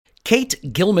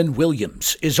Kate Gilman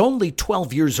Williams is only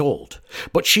 12 years old,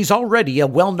 but she's already a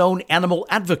well-known animal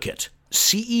advocate,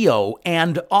 CEO,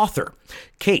 and author.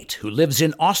 Kate, who lives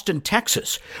in Austin,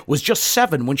 Texas, was just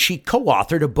 7 when she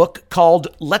co-authored a book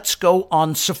called Let's Go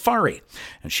on Safari,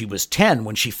 and she was 10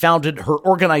 when she founded her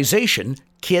organization,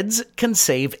 Kids Can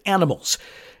Save Animals.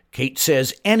 Kate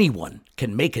says anyone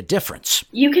can make a difference.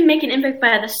 You can make an impact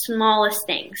by the smallest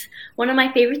things. One of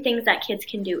my favorite things that kids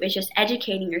can do is just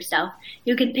educating yourself.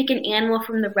 You can pick an animal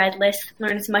from the red list,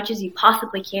 learn as much as you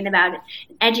possibly can about it,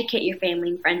 and educate your family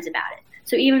and friends about it.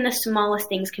 So even the smallest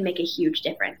things can make a huge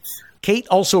difference. Kate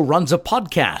also runs a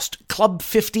podcast, Club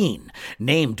 15,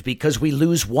 named because we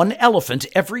lose one elephant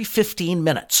every 15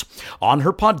 minutes. On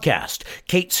her podcast,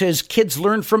 Kate says kids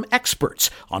learn from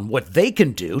experts on what they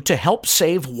can do to help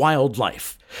save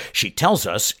wildlife. She tells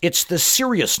us it's the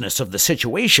seriousness of the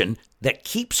situation that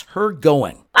keeps her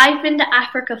going. I've been to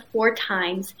Africa 4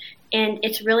 times, and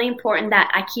it's really important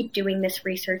that I keep doing this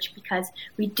research because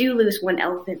we do lose one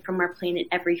elephant from our planet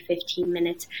every 15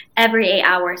 minutes. Every 8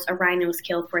 hours, a rhino is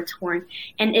killed for its horn.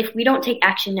 And if we don't take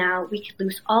action now, we could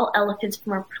lose all elephants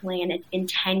from our planet in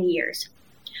 10 years.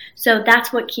 So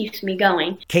that's what keeps me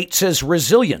going. Kate says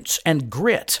resilience and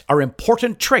grit are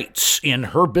important traits in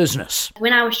her business.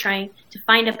 When I was trying to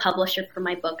find a publisher for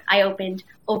my book, I opened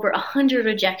over 100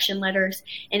 rejection letters,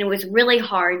 and it was really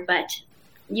hard, but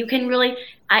you can really,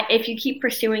 if you keep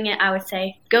pursuing it, I would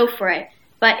say go for it.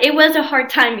 But it was a hard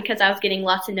time because I was getting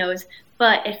lots of no's,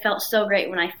 but it felt so great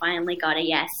when I finally got a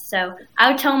yes. So I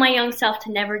would tell my young self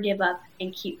to never give up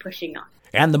and keep pushing on.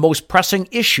 And the most pressing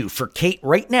issue for Kate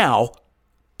right now,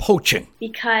 poaching.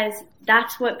 Because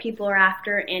that's what people are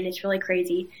after, and it's really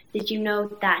crazy. Did you know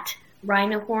that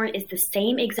rhino horn is the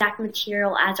same exact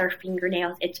material as our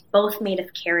fingernails? It's both made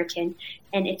of keratin,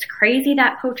 and it's crazy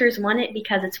that poachers want it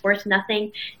because it's worth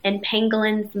nothing. And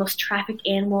pangolins, the most trafficked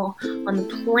animal on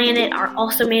the planet, are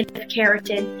also made of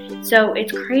keratin. So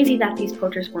it's crazy that these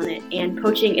poachers want it, and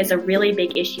poaching is a really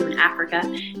big issue in Africa.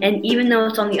 And even though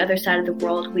it's on the other side of the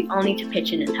world, we all need to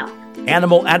pitch in and help.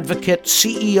 Animal advocate,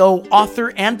 CEO,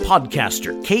 author, and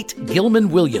podcaster Kate Gilman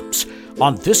Williams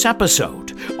on this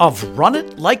episode of Run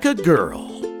It Like a Girl.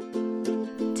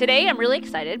 Today, I'm really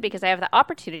excited because I have the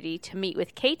opportunity to meet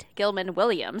with Kate Gilman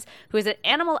Williams, who is an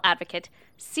animal advocate,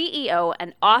 CEO,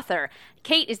 and author.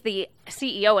 Kate is the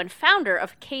CEO and founder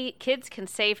of Kids Can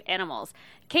Save Animals.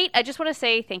 Kate, I just want to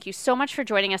say thank you so much for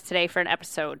joining us today for an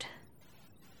episode.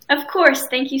 Of course.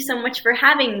 Thank you so much for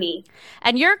having me.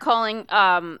 And you're calling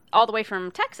all the way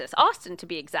from Texas, Austin to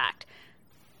be exact.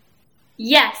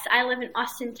 Yes, I live in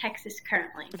Austin, Texas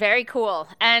currently. Very cool.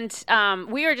 And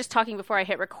we were just talking before I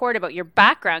hit record about your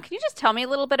background. Can you just tell me a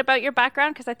little bit about your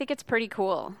background? Because I think it's pretty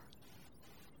cool.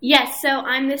 Yes, so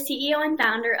I'm the CEO and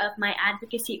founder of my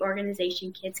advocacy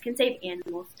organization, Kids Can Save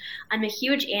Animals. I'm a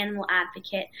huge animal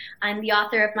advocate. I'm the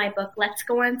author of my book, Let's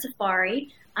Go on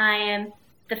Safari. I am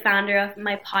the founder of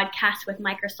my podcast with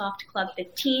Microsoft Club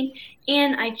 15,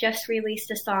 and I just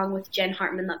released a song with Jen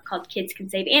Hartman called Kids Can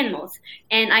Save Animals,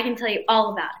 and I can tell you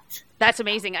all about it. That's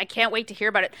amazing. I can't wait to hear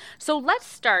about it. So let's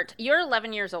start. You're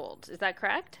 11 years old. Is that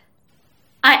correct?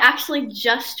 I actually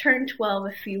just turned 12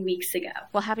 a few weeks ago.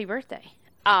 Well, happy birthday.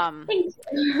 Thank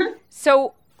you.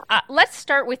 So let's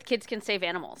start with Kids Can Save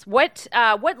Animals. What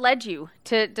led you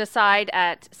to decide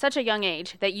at such a young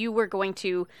age that you were going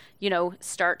to,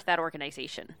 start that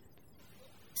organization?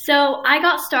 So I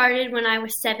got started when I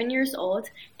was 7 years old,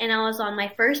 and I was on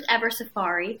my first ever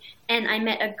safari, and I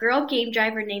met a girl game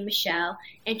driver named Michelle,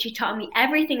 and she taught me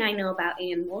everything I know about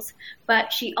animals,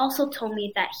 but she also told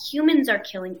me that humans are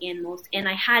killing animals, and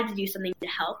I had to do something to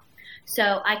help.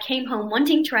 So I came home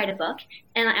wanting to write a book,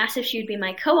 and I asked if she would be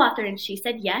my co-author, and she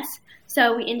said yes.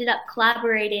 So we ended up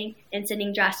collaborating and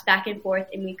sending drafts back and forth,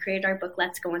 and we created our book,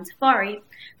 Let's Go on Safari.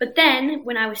 But then,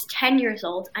 when I was 10 years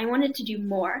old, I wanted to do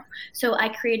more. So I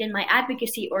created my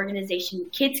advocacy organization,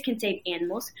 Kids Can Save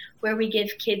Animals, where we give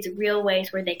kids real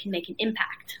ways where they can make an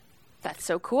impact. That's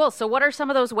so cool. So what are some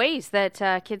of those ways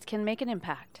that kids can make an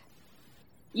impact?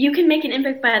 You can make an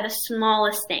impact by the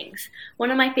smallest things.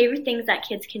 One of my favorite things that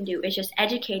kids can do is just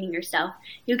educating yourself.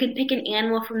 You can pick an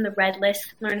animal from the red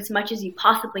list, learn as much as you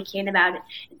possibly can about it,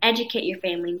 and educate your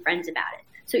family and friends about it.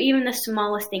 So even the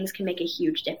smallest things can make a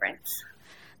huge difference.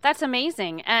 That's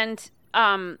amazing. And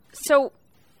so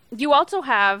you also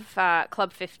have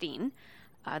Club 15.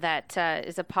 That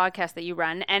is a podcast that you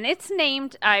run. And it's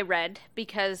named, I read,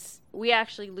 because we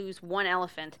actually lose one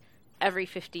elephant every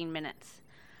 15 minutes.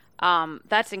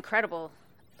 That's incredibly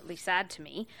sad to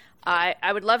me.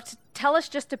 I would love to tell us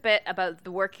just a bit about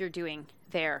the work you're doing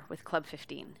there with Club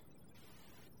 15.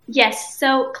 Yes,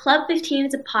 so Club 15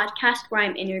 is a podcast where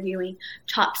I'm interviewing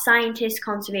top scientists,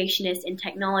 conservationists, and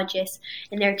technologists,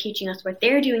 and they're teaching us what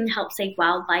they're doing to help save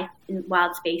wildlife in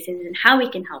wild spaces and how we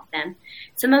can help them.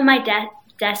 Some of my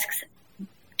desk's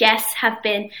guests have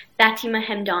been Fatima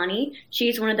Hemdani.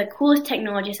 She's one of the coolest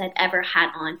technologists I've ever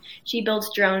had on. She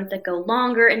builds drones that go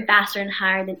longer and faster and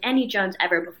higher than any drones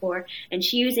ever before, and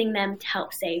she's using them to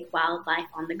help save wildlife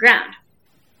on the ground.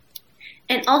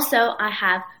 And also, I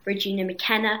have Regina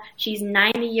McKenna. She's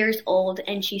 90 years old,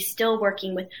 and she's still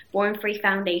working with Born Free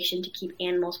Foundation to keep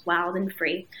animals wild and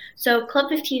free. So Club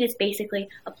 15 is basically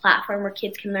a platform where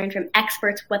kids can learn from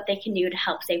experts what they can do to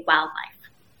help save wildlife.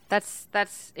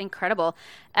 That's incredible.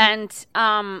 And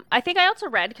I think I also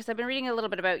read, because I've been reading a little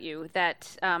bit about you,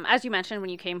 that as you mentioned, when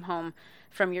you came home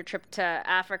from your trip to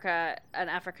Africa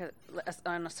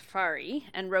on a safari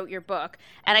and wrote your book,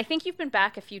 and I think you've been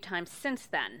back a few times since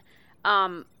then.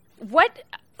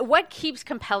 What keeps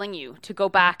compelling you to go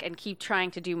back and keep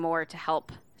trying to do more to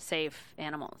help save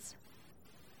animals?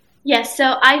 Yes,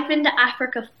 so I've been to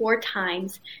Africa 4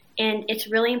 times, and it's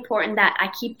really important that I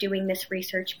keep doing this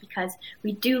research because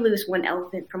we do lose one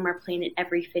elephant from our planet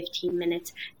every 15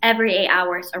 minutes. Every 8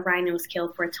 hours, a rhino is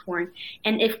killed for its horn.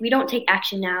 And if we don't take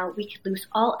action now, we could lose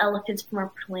all elephants from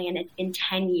our planet in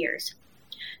 10 years.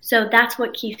 So that's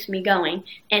what keeps me going.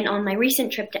 And on my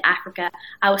recent trip to Africa,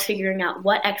 I was figuring out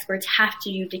what experts have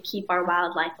to do to keep our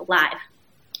wildlife alive.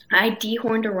 I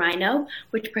dehorned a rhino,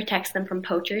 which protects them from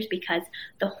poachers because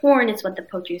the horn is what the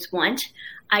poachers want.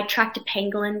 I tracked a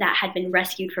pangolin that had been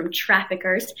rescued from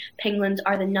traffickers. Penguins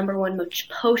are the #1 most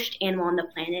poached animal on the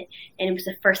planet, and it was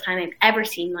the first time I've ever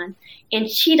seen one. And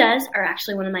cheetahs are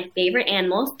actually one of my favorite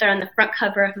animals. They're on the front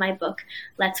cover of my book,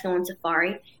 Let's Go on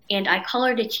Safari, and I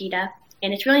collared a cheetah.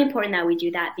 And it's really important that we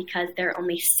do that because there are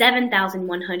only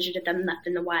 7,100 of them left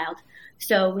in the wild.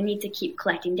 So we need to keep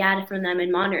collecting data from them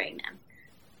and monitoring them.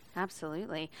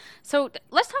 Absolutely. So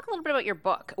let's talk a little bit about your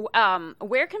book.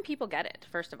 Where can people get it,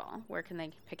 first of all? Where can they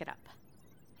pick it up?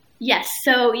 Yes,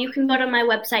 so you can go to my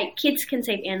website,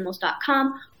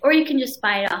 kidscansaveanimals.com, or you can just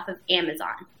buy it off of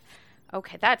Amazon.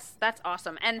 Okay, that's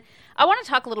awesome. And I want to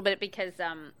talk a little bit because,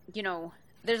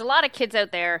 there's a lot of kids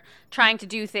out there trying to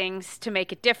do things to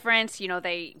make a difference.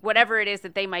 Whatever it is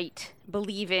that they might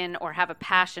believe in or have a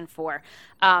passion for.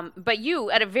 But you,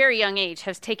 at a very young age,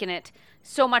 have taken it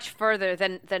so much further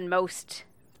than most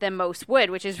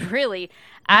would, which is really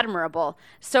admirable.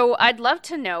 So I'd love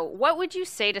to know, what would you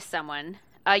say to someone,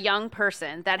 a young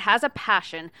person that has a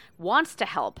passion, wants to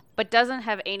help, but doesn't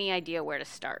have any idea where to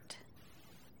start?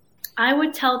 I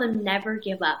would tell them never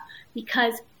give up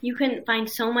because you can find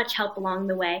so much help along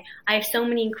the way. I have so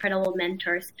many incredible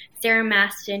mentors. Sarah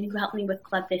Maston, who helped me with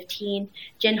Club 15,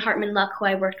 Jen Hartman-Luck, who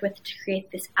I worked with to create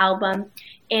this album.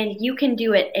 And you can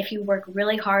do it if you work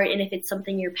really hard and if it's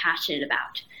something you're passionate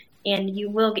about. And you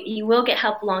will get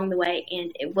help along the way,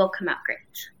 and it will come out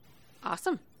great.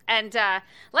 Awesome. And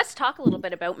let's talk a little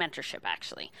bit about mentorship,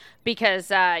 actually,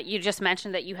 because you just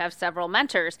mentioned that you have several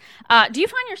mentors. Do you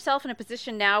find yourself in a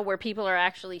position now where people are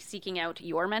actually seeking out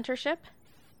your mentorship?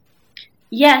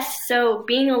 Yes, so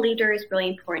being a leader is really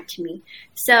important to me.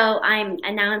 So I'm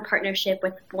now in partnership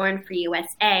with Born Free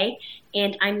USA,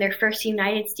 and I'm their first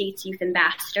United States Youth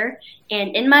Ambassador.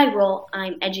 And in my role,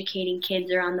 I'm educating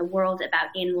kids around the world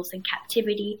about animals in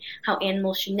captivity, how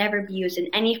animals should never be used in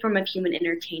any form of human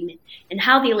entertainment, and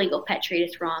how the illegal pet trade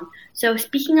is wrong. So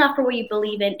speaking up for what you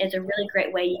believe in is a really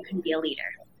great way you can be a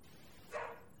leader.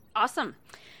 Awesome.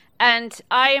 And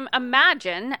I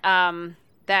imagine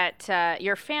that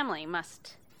your family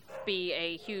must be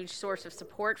a huge source of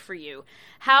support for you.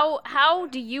 How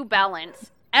do you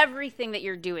balance everything that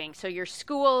you're doing? So your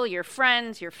school, your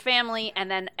friends, your family,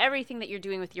 and then everything that you're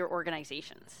doing with your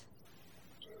organizations.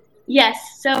 Yes,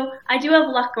 so I do have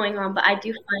a lot going on, but I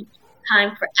do find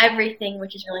time for everything,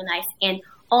 which is really nice. And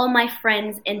all my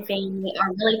friends and family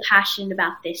are really passionate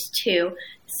about this too.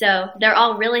 So they're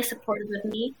all really supportive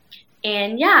of me.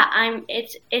 And yeah,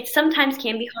 it sometimes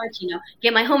can be hard to,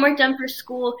 get my homework done for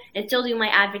school and still do my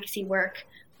advocacy work.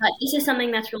 But this is something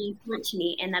that's really important to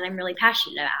me and that I'm really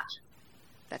passionate about.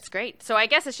 That's great. So I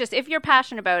guess it's just, if you're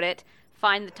passionate about it,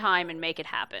 find the time and make it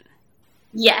happen.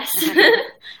 Yes.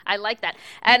 I like that.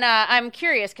 And I'm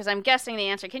curious because I'm guessing the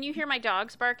answer. Can you hear my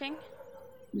dogs barking?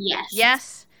 Yes.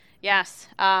 Yes. Yes.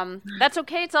 That's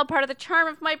okay. It's all part of the charm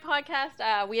of my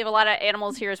podcast. We have a lot of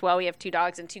animals here as well. We have 2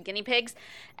 dogs and 2 guinea pigs.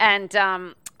 And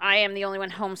I am the only one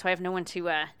home, so I have no one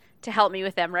to help me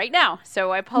with them right now.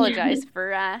 So I apologize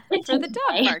for the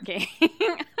dog barking.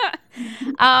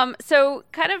 So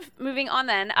kind of moving on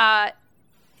then.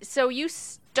 So you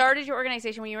started your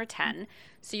organization when you were 10.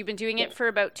 So you've been doing it for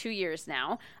about 2 years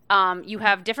now. You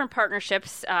have different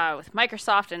partnerships with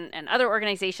Microsoft and other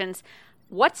organizations.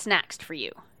 What's next for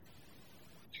you?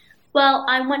 Well,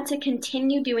 I want to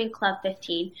continue doing Club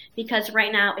 15 because right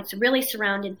now it's really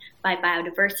surrounded by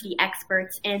biodiversity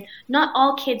experts, and not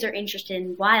all kids are interested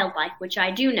in wildlife, which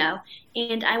I do know.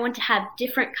 And I want to have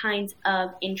different kinds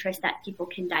of interests that people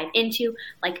can dive into,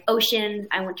 like oceans.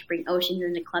 I want to bring oceans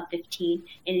into Club 15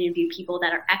 and interview people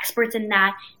that are experts in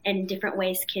that, and different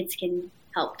ways kids can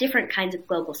help different kinds of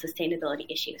global sustainability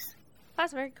issues.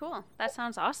 That's very cool. That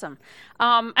sounds awesome.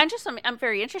 I'm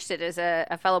very interested as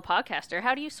a fellow podcaster.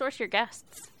 How do you source your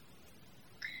guests?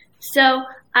 So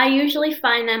I usually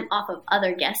find them off of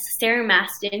other guests. Sarah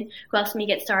Maston, who helps me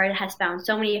get started, has found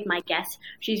so many of my guests.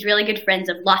 She's really good friends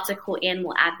of lots of cool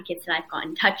animal advocates that I've got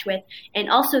in touch with. And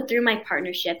also through my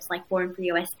partnerships, like Born for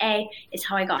USA is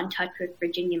how I got in touch with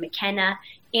Virginia McKenna.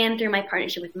 And through my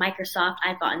partnership with Microsoft,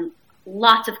 I've gotten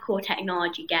lots of cool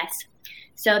technology guests.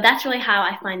 So that's really how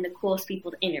I find the coolest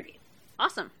people to interview.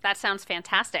 Awesome. That sounds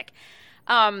fantastic.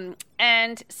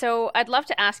 And so I'd love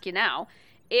to ask you now,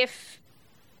 is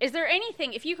there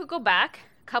anything, if you could go back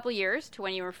a couple years to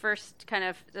when you were first kind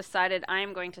of decided, I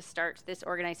am going to start this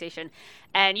organization,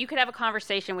 and you could have a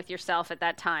conversation with yourself at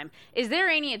that time, is there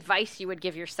any advice you would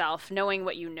give yourself knowing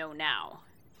what you know now?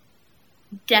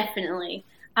 Definitely.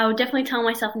 I would definitely tell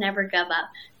myself never give up,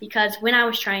 because when I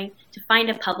was trying to find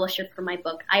a publisher for my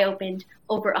book, I opened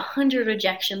over 100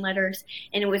 rejection letters,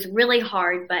 and it was really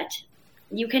hard, but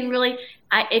you can really,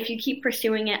 if you keep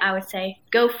pursuing it, I would say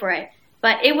go for it.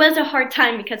 But it was a hard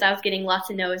time because I was getting lots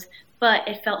of no's, but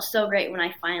it felt so great when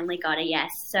I finally got a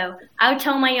yes. So I would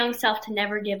tell my young self to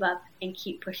never give up and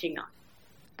keep pushing on.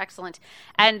 Excellent.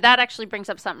 And that actually brings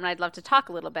up something I'd love to talk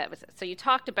a little bit with. So you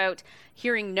talked about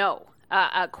hearing no.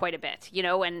 Quite a bit,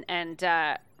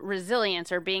 and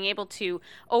resilience, or being able to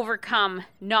overcome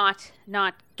not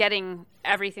getting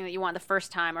everything that you want the first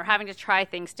time, or having to try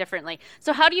things differently.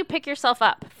 So how do you pick yourself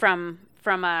up from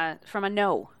a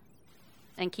no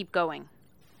and keep going?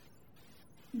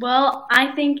 Well,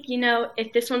 I think,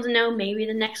 if this one's a no, maybe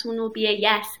the next one will be a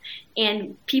yes.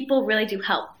 And people really do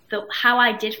help. How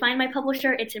I did find my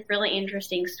publisher, it's a really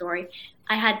interesting story.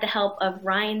 I had the help of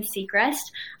Ryan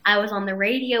Seacrest. I was on the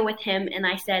radio with him, and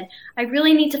I said, I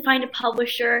really need to find a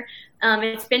publisher.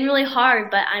 It's been really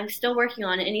hard, but I'm still working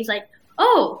on it. And he's like,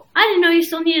 oh, I didn't know you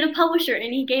still needed a publisher.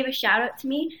 And he gave a shout out to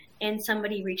me, and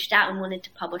somebody reached out and wanted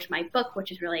to publish my book,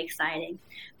 which is really exciting.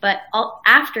 But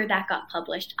after that got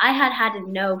published, I had a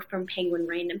no from Penguin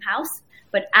Random House.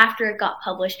 But after it got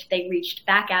published, they reached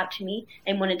back out to me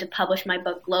and wanted to publish my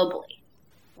book globally.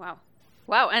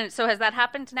 Wow. And so has that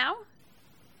happened now?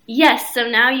 Yes, so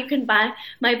now you can buy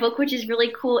my book, which is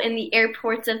really cool, in the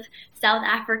airports of South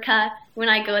Africa. When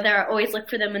I go there, I always look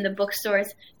for them in the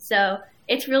bookstores. So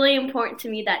it's really important to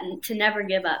me to never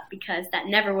give up, because that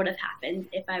never would have happened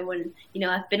if I wouldn't,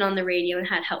 have been on the radio and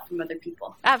had help from other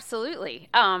people. Absolutely.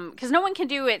 Because no one can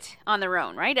do it on their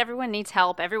own, right? Everyone needs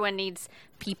help. Everyone needs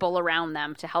people around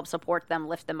them to help support them,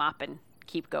 lift them up, and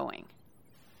keep going.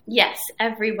 Yes,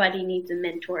 everybody needs a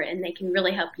mentor, and they can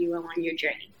really help you on your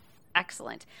journey.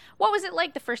 Excellent. What was it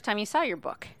like the first time you saw your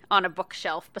book on a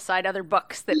bookshelf beside other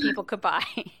books that people could buy?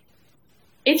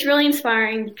 It's really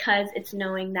inspiring, because it's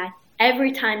knowing that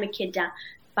every time a kid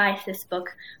buys this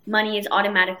book, money is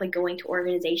automatically going to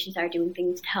organizations that are doing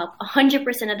things to help.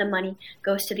 100% of the money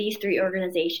goes to these three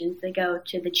organizations. They go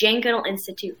to the Jane Goodall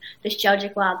Institute, the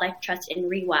Shelgic Wildlife Trust,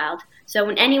 and Rewild. So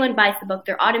when anyone buys the book,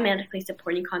 they're automatically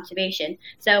supporting conservation.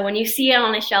 So when you see it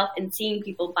on a shelf and seeing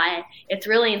people buy it, it's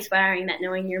really inspiring, that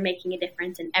knowing you're making a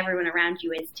difference and everyone around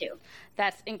you is too.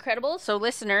 That's incredible. So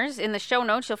listeners, in the show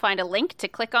notes, you'll find a link to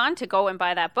click on to go and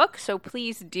buy that book. So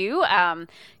please do.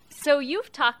 So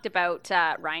you've talked about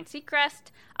Ryan Seacrest.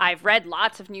 I've read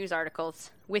lots of news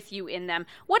articles with you in them.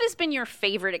 What has been your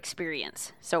favorite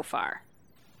experience so far?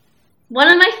 One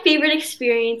of my favorite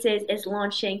experiences is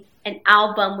launching an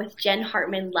album with Jen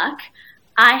Hartman-Luck.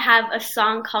 I have a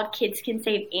song called Kids Can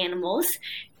Save Animals,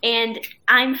 and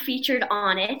I'm featured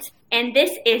on it. And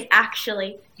this is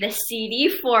actually the CD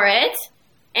for it.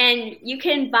 And you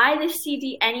can buy this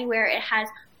CD anywhere. It has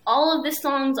all of the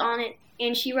songs on it.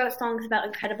 And she wrote songs about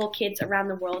incredible kids around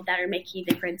the world that are making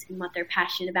a difference in what they're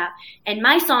passionate about. And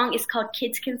my song is called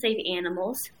Kids Can Save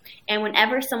Animals. And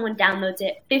whenever someone downloads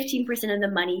it, 15% of the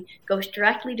money goes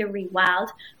directly to Rewild,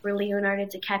 where Leonardo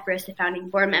DiCaprio is the founding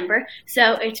board member.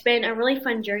 So it's been a really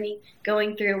fun journey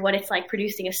going through what it's like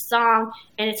producing a song.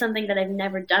 And it's something that I've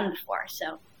never done before.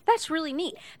 So that's really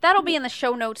neat. That'll be in the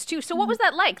show notes too. So what was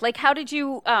that like? Like, how did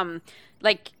you,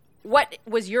 what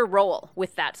was your role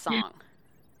with that song?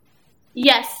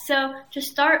 Yes, so to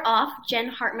start off, Jen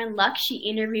Hartman Luck, she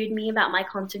interviewed me about my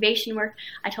conservation work.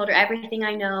 I told her everything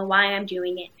I know, why I'm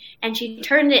doing it, and she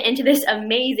turned it into this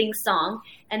amazing song.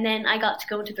 And then I got to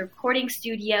go to the recording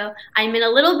studio. I'm in a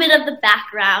little bit of the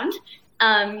background.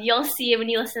 You'll see it when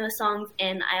you listen to the songs,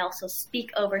 and I also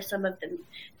speak over some of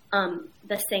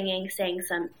the singing, saying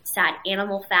some sad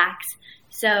animal facts.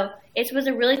 So it was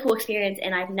a really cool experience,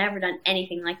 and I've never done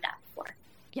anything like that before.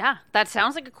 Yeah, that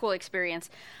sounds like a cool experience.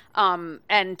 So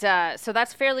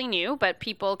that's fairly new, but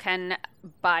people can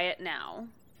buy it now.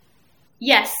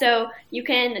 Yes, so you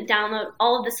can download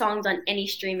all of the songs on any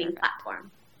streaming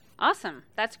platform. Awesome.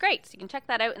 That's great. So you can check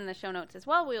that out in the show notes as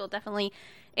well. We will definitely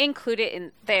include it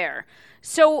in there.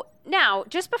 So now,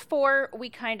 just before we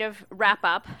kind of wrap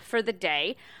up for the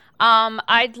day,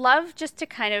 I'd love just to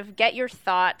kind of get your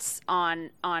thoughts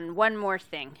on one more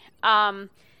thing.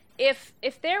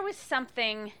 If there was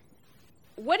something,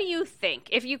 what do you think?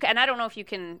 If you and I don't know if you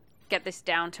can get this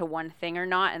down to one thing or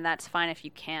not, and that's fine if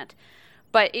you can't.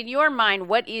 But in your mind,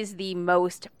 what is the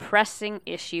most pressing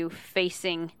issue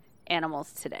facing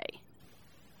animals today?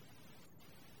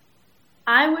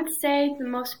 I would say the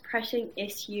most pressing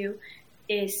issue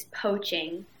is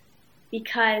poaching,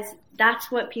 because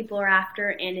that's what people are after,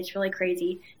 and it's really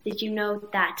crazy. Did you know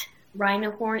that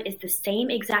rhino horn is the same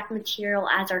exact material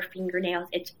as our fingernails?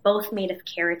 It's both made of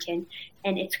keratin,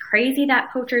 and it's crazy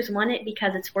that poachers want it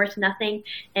because it's worth nothing.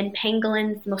 And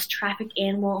pangolins, the most trafficked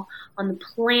animal on the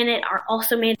planet, are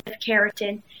also made of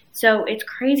keratin. So it's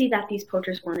crazy that these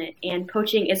poachers want it, and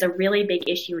poaching is a really big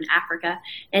issue in Africa.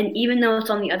 And even though it's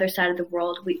on the other side of the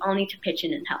world, we all need to pitch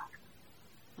in and help.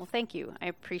 Well, thank you. I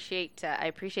appreciate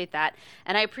that.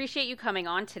 And I appreciate you coming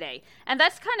on today. And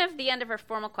that's kind of the end of our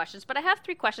formal questions. But I have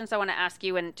 3 questions I want to ask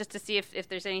you, and just to see if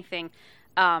there's anything,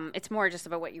 it's more just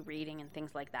about what you're reading and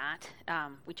things like that.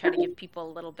 We try to give people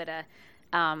a little bit of,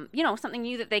 something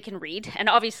new that they can read. And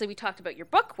obviously we talked about your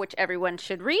book, which everyone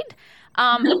should read.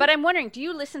 But I'm wondering, do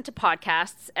you listen to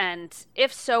podcasts? And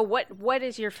if so, what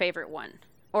is your favorite one,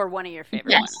 or one of your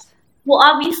favorite ones? Well,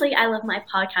 obviously, I love my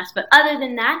podcast, but other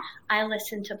than that, I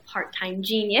listen to Part-Time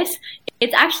Genius.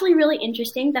 It's actually really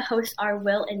interesting. The hosts are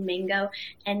Will and Mingo,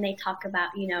 and they talk about,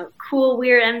 cool,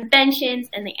 weird inventions,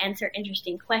 and they answer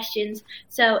interesting questions.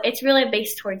 So it's really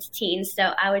based towards teens,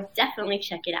 so I would definitely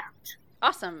check it out.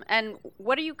 Awesome. And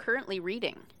what are you currently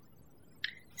reading?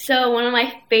 So one of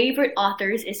my favorite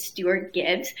authors is Stuart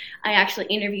Gibbs. I actually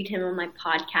interviewed him on my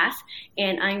podcast,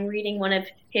 and I'm reading one of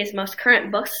his most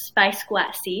current books, By School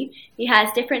at Sea. He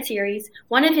has different series.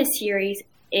 One of his series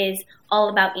is all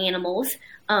about animals.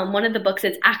 One of the books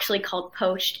is actually called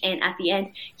Poached, and at the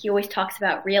end, he always talks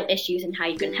about real issues and how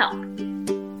you can help.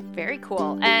 Very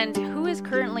cool. And who is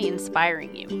currently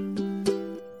inspiring you?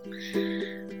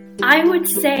 I would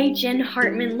say Jen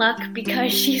Hartman Luck,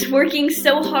 because she's working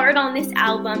so hard on this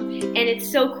album, and it's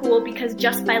so cool because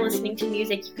just by listening to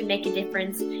music you can make a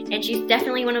difference, and she's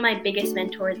definitely one of my biggest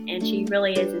mentors, and she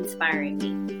really is inspiring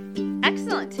me.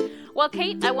 Excellent. Well,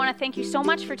 Kate, I want to thank you so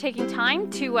much for taking time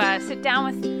to sit down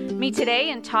with me today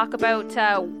and talk about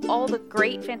all the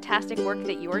great, fantastic work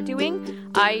that you're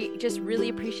doing. I just really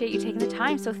appreciate you taking the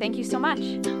time, so thank you so much.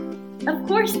 Of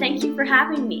course, thank you for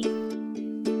having me.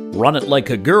 Run It Like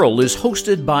a Girl is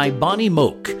hosted by Bonnie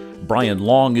Moak. Brian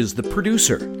Long is the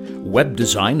producer. Web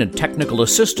design and technical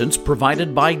assistance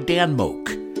provided by Dan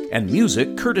Moak. And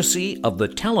music courtesy of the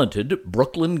talented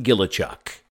Brooklyn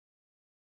Gillichuk.